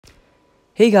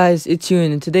Hey guys, it's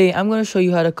Yun, and today I'm going to show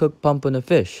you how to cook pompano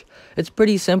fish. It's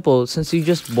pretty simple since you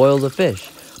just boil the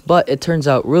fish, but it turns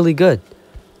out really good.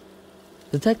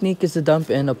 The technique is to dump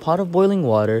in a pot of boiling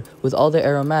water with all the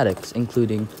aromatics,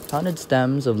 including pounded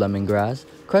stems of lemongrass,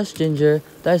 crushed ginger,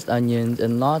 diced onions,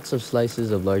 and lots of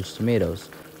slices of large tomatoes.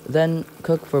 Then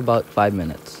cook for about 5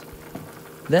 minutes.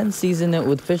 Then season it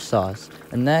with fish sauce,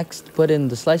 and next put in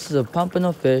the slices of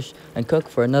pompano fish and cook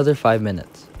for another 5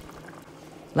 minutes.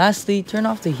 Lastly, turn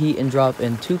off the heat and drop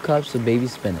in 2 cups of baby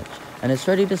spinach, and it's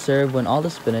ready to serve when all the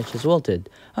spinach is wilted.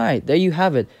 Alright, there you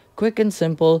have it. Quick and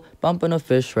simple pompano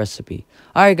fish recipe.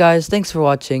 Alright guys, thanks for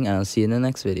watching, and I'll see you in the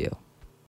next video.